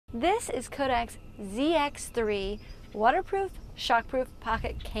This is Kodak's ZX3 waterproof, shockproof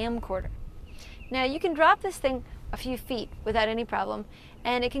pocket camcorder. Now you can drop this thing a few feet without any problem,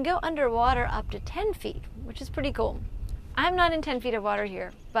 and it can go underwater up to 10 feet, which is pretty cool. I'm not in 10 feet of water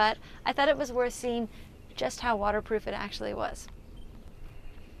here, but I thought it was worth seeing just how waterproof it actually was.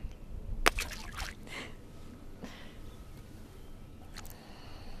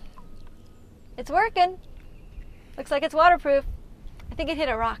 It's working. Looks like it's waterproof. I think it hit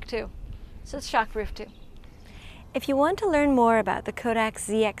a rock too, so it's shockproof too. If you want to learn more about the Kodak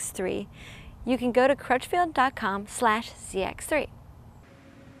ZX3, you can go to crutchfield.com/ZX3.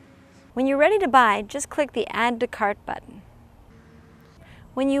 When you're ready to buy, just click the Add to Cart button.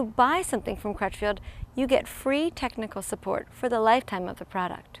 When you buy something from Crutchfield, you get free technical support for the lifetime of the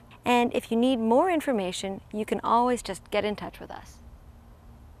product. And if you need more information, you can always just get in touch with us.